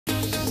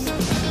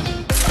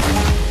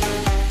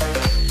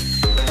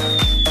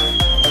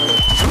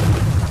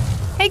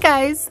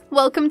guys,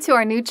 welcome to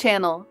our new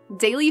channel,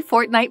 Daily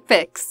Fortnite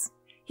Fix.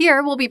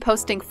 Here we'll be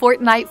posting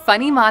Fortnite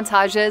funny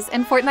montages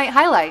and Fortnite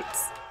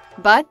highlights.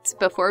 But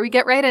before we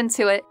get right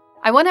into it,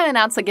 I want to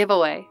announce a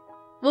giveaway.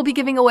 We'll be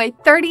giving away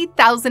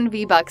 30,000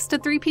 V-Bucks to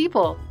 3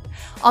 people.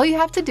 All you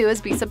have to do is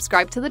be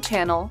subscribed to the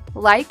channel,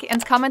 like,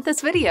 and comment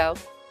this video.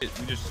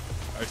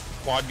 Our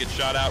quad gets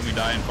shot out and we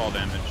die and fall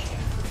damage.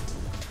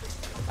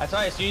 That's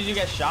why as soon as you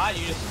get shot,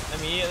 you just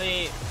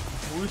immediately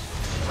boost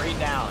straight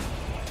down.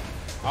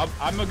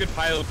 I'm a good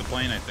pilot with the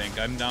plane, I think.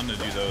 I'm down to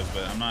do those,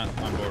 but I'm not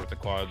on board with the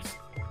quads.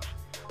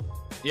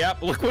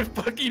 Yep, look what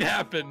fucking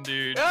happened,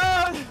 dude.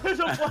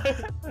 There's a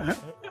plane.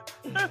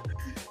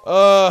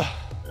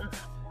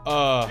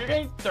 You're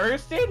getting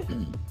thirsted?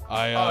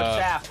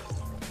 Saf.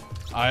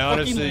 I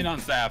honestly,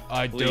 on Saf,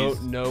 I please.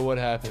 don't know what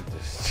happened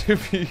to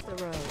me.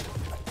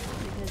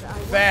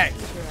 Facts.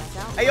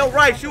 Hey, yo,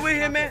 Rice, you in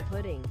here, man?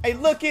 Hey,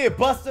 look here,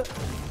 Buster.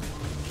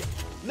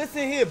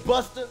 Listen here,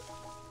 Buster.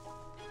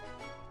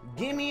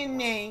 Give me a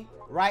name,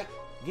 right?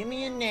 Give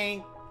me a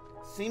name.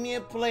 See me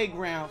in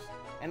playgrounds,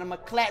 and I'm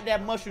gonna clap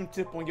that mushroom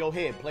tip on your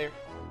head, player.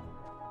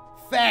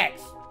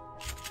 Facts.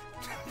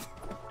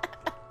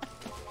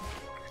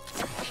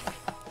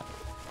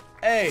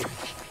 Hey,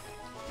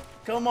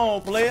 come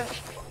on, player.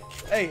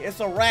 Hey,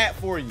 it's a rap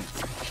for you.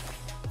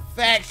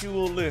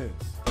 Factual lens.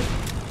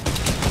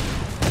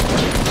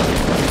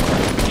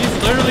 He's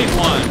literally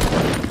one.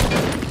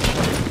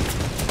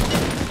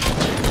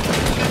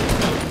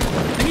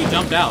 I think he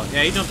jumped out.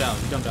 Yeah, he jumped out.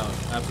 He jumped out.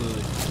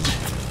 Absolutely.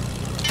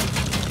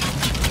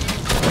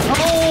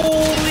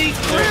 Holy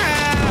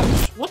crap!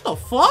 What the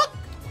fuck?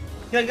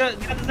 I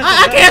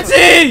I can't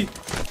see!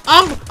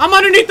 I'm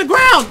underneath the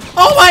ground!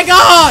 Oh my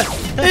god!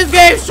 This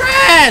game's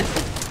trash!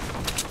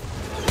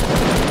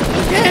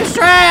 This game's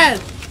trash!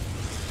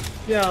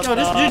 Yo,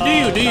 just do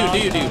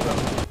you.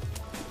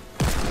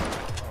 Oh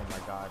my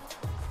god.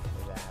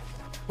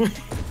 Look at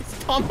that.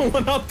 Spawn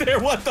one up there,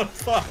 what the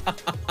fuck?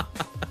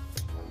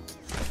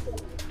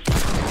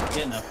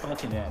 Getting a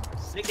fucking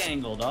sick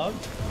angle, dog.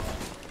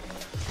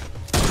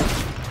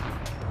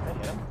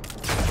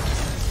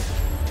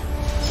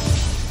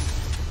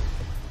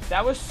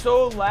 That was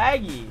so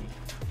laggy.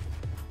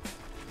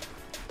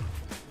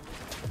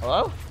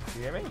 Hello?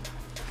 You hear me?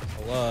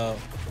 Hello.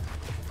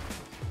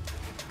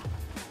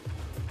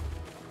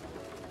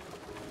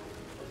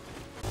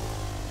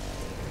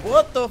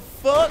 What the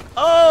fuck?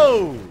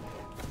 Oh!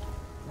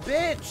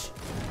 Bitch!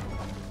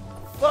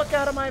 Fuck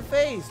out of my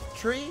face,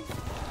 tree.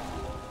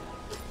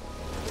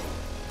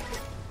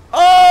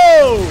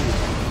 Oh!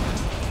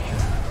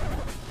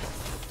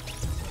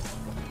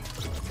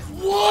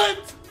 What?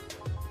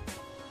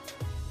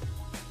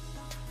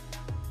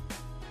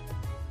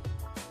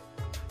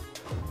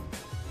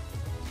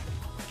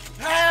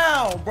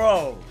 How,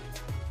 bro?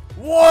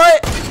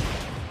 What?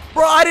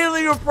 Bro, I didn't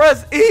even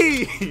press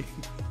E.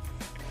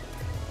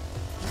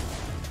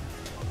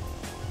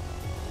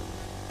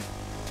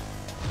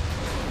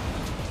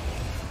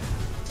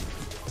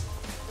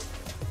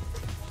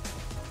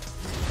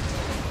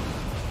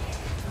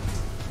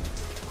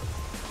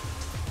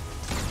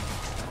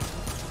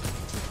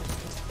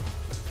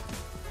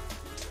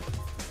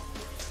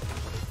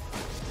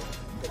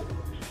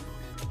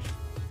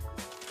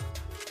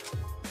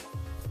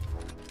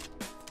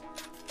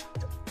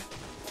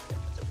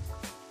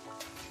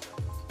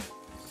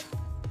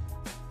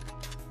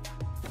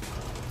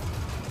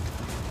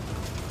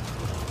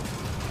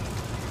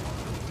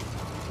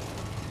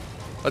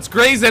 Let's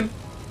graze him.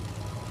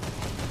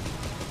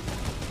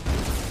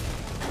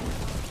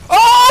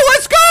 Oh,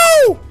 let's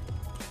go!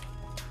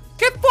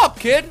 Get fucked,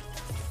 kid.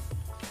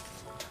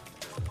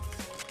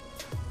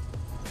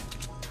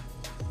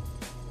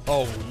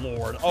 Oh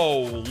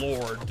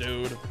lord,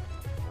 dude.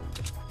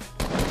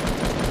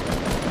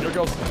 Here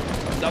goes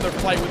another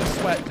fight with the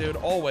sweat, dude.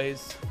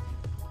 Always.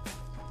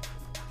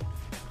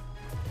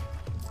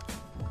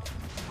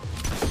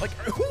 Like,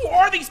 who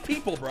are these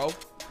people, bro?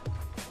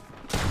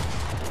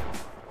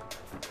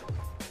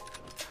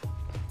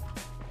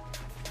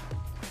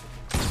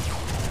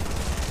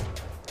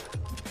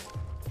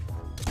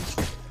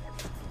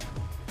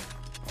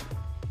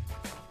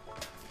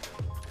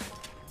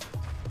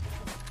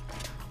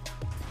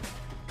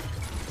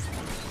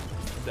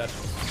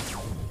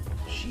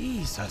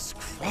 Jesus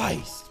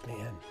Christ,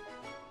 man.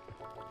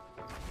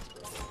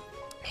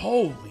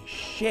 Holy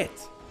shit.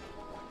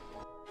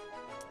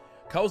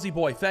 Cozy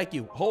boy, thank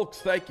you. Hulks,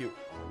 thank you.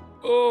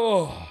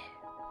 Oh.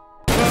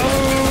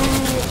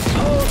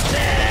 Oh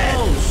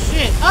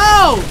shit!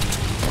 Oh!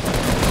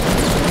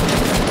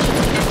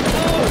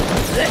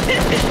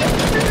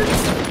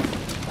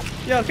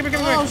 Yo, come here.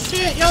 Oh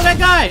shit! Yo, that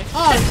guy!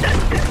 Oh!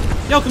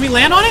 Yo, can we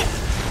land on it?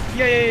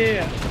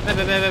 Yeah.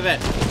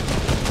 Bet.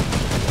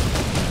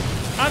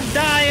 I'm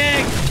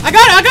dying. I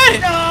got it!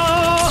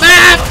 No.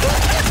 Map!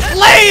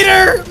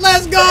 Later!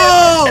 Let's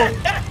go!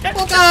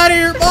 Fuck out of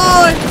here,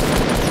 boy!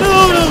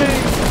 Dude!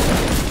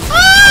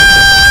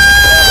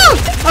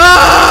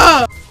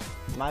 Ah!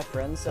 My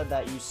friend said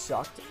that you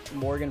sucked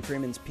Morgan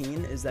Freeman's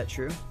peen. Is that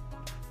true?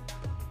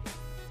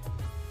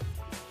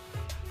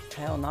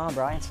 Hell nah,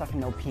 bro. I ain't sucking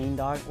no peen,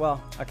 dog.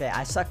 Well, okay,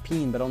 I suck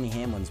peen, but only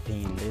Hamlin's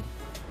peen, dude.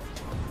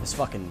 It's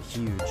fucking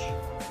huge.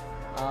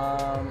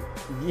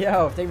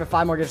 Yo, thank you for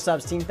 5 more gift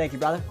subs, team. Thank you,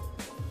 brother.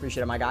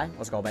 Appreciate it, my guy.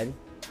 Let's go, baby.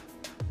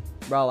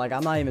 Bro, like,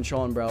 I'm not even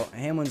trolling, bro.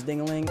 Hamlin's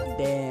ding-a-ling.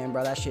 Damn,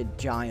 bro. That shit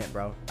giant,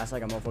 bro. That's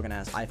like a motherfucking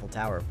ass Eiffel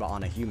Tower, but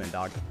on a human,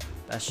 dog.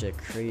 That shit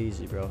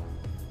crazy, bro.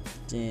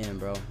 Damn,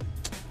 bro.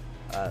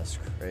 That's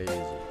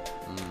crazy.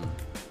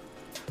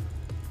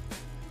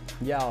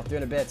 Yo,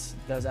 300 bits.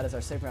 Those edits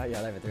are sick, bro. Yeah,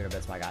 I love it. 300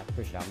 bits, my guy.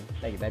 Appreciate it.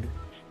 Thank you, baby.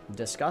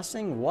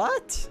 Disgusting?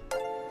 What?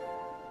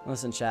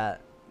 Listen,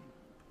 chat.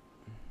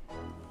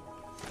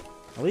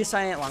 At least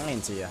I ain't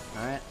lying to you,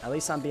 alright? At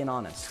least I'm being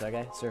honest,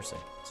 okay? Seriously.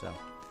 So.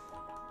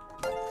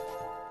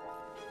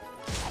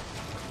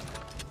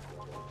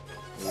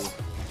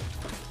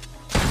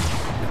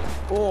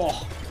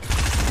 Oh.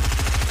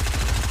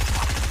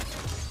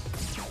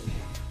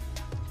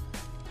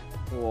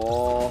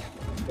 Whoa.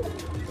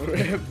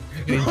 Rip.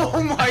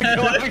 Oh my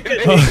god, look at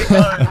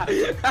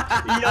it.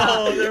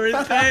 Yo, they're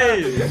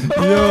insane.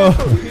 Yo.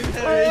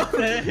 They're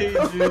insane,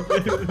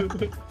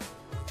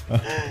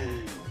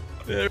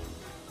 dude.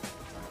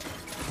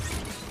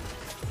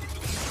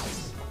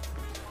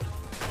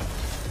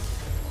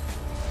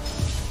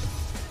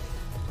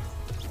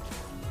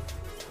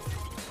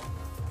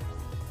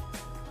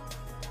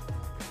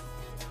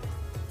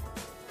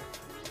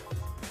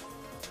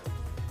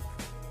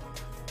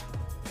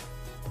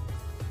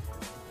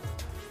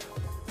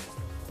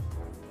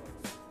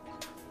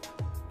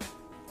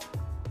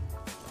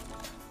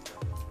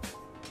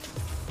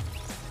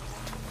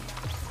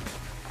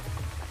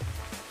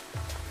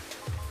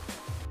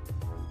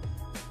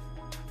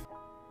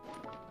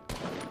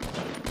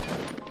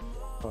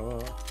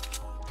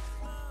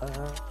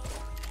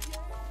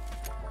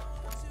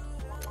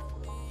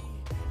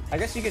 I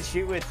guess you can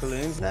shoot with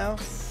balloons now.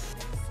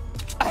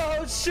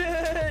 Oh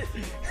shit!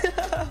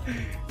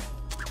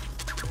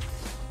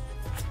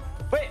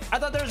 Wait, I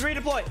thought there was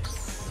redeploy.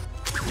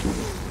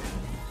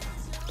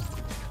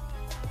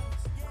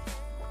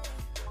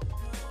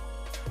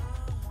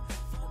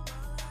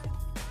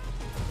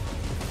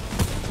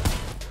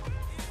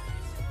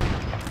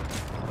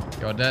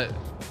 Yo,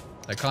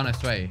 they're kind of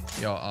sway.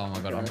 Yo, oh my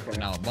god, I'm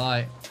now.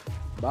 Bye.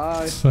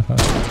 Bye.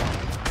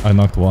 I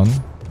knocked one.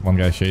 One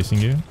guy chasing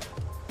you.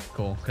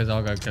 Cool, because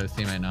I'll go kill his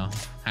teammate now.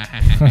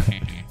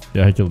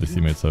 Yeah, I killed his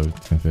teammate, so you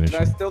can finish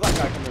him. Still that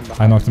guy coming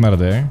behind. I knocked him out of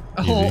there.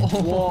 Easy.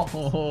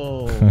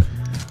 Oh,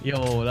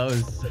 yo, that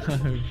was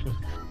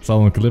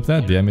Someone clip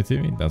that, DM it to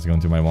me. That's going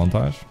to my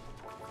montage.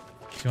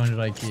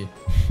 200 IQ.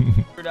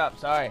 Screwed up,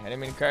 sorry, I didn't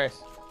mean to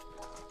curse.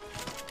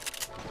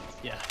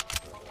 Yeah.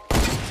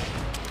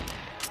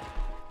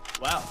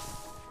 Wow.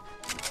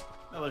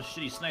 That was a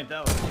shitty snipe,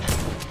 that was.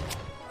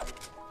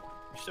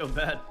 You're so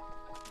bad.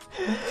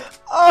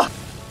 Oh!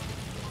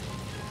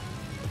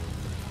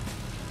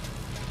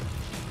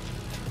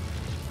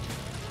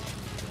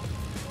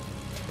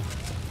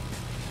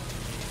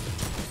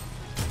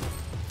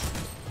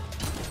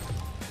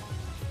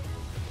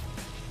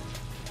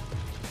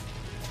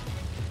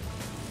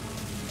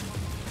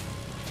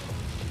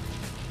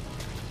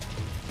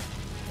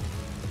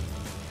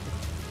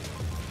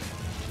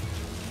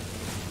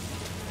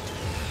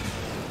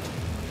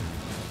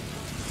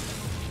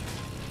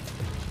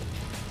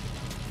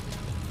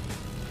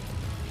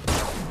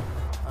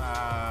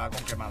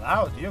 Con que me ha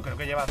dado, tío. Creo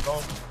que llevan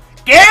 2.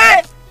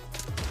 ¿Qué?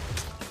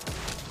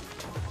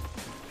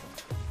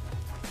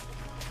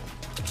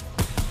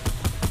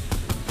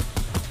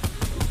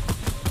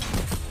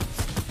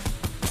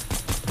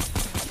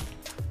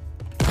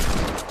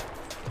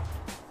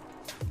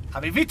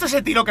 ¿Habéis visto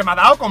ese tiro que me ha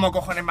dado? ¿Cómo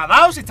cojones me ha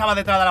dado? Si estaba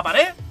detrás de la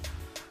pared.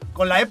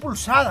 Con la E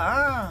pulsada,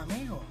 ah,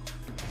 amigo.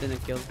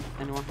 Didn't kill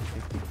anyone.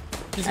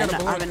 He's got a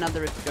bullet. I have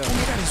another rift go. Oh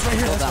my god, he's right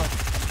here. Hold That's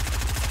up.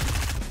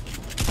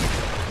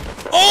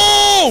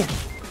 Oh!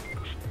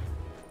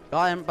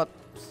 Got him, but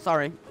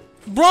sorry.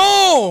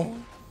 Bro!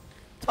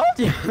 Told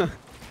you.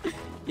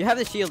 You have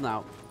the shield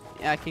now.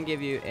 Yeah, I can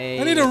give you a.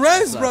 I need a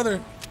res,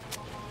 brother.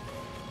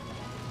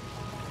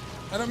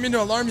 I don't mean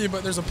to alarm you,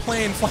 but there's a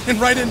plane flying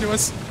right into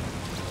us.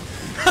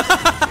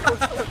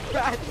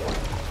 I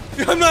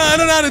don't know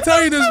how to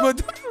tell you this,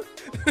 but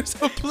there's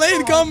a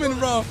plane coming,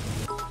 bro.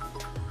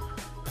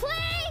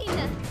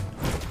 Plane!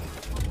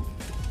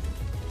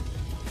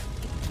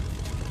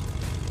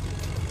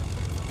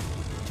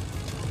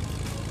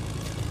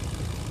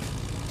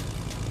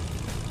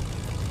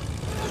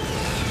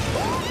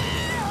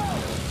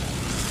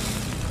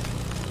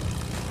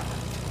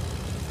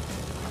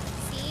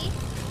 See?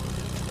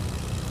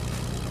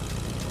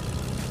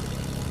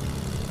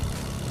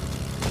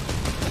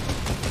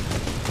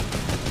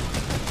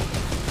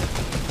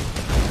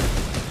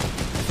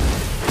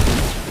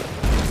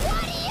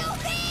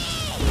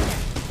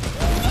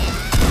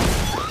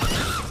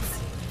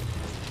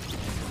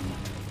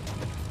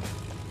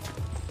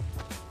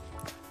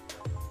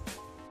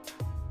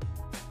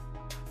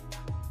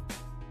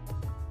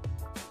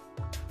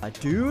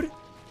 Dude,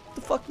 what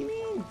the fuck you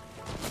mean?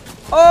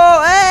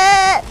 Oh,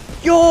 hey!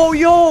 Yo,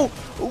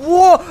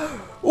 whoa,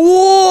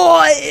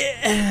 whoa!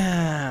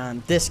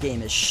 this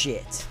game is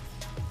shit.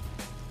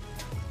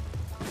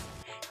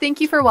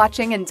 Thank you for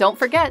watching, and don't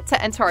forget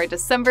to enter our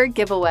December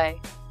giveaway.